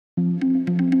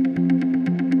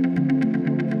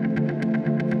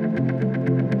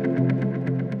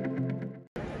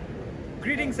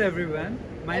everyone,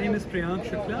 my name is Priyank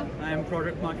Shukla. I am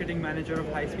Product Marketing Manager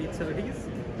of High Speed SerDes.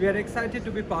 We are excited to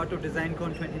be part of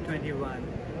DesignCon 2021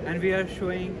 and we are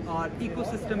showing our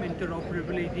ecosystem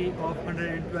interoperability of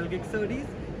 112 gig SerDes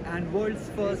and world's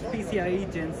first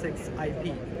PCIe Gen 6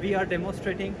 IP. We are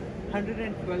demonstrating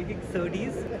 112 gig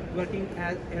SerDes working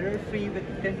as error-free with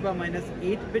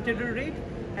 10⁻⁸ bit error rate,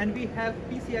 and we have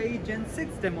PCIe Gen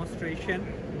 6 demonstration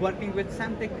working with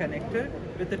Samtec connector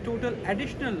with a total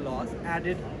additional loss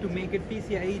added to make it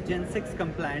PCIe Gen 6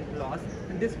 compliant loss,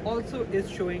 and this also is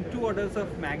showing 2 orders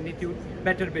of magnitude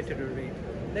better bit error rate.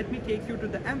 Let me take you to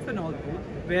the Amphenol booth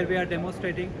where we are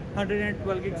demonstrating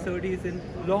 112 gig SerDes in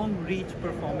long reach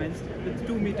performance with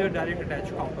 2-meter direct attach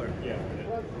copper.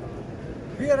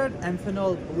 We are at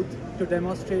Amphenol booth to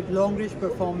demonstrate long reach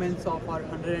performance of our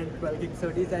 112 gig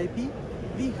SerDes IP.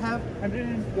 We have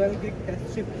 112 gig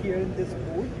test chip here in this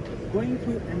board going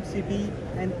through MCB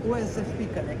and OSFP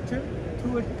connector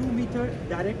through a 2-meter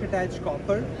direct attach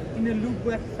copper in a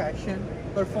loopback fashion,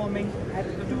 performing at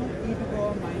 2e⁻⁸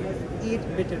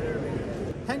 bit error rate.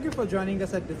 Thank you for joining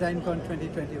us at DesignCon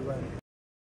 2021.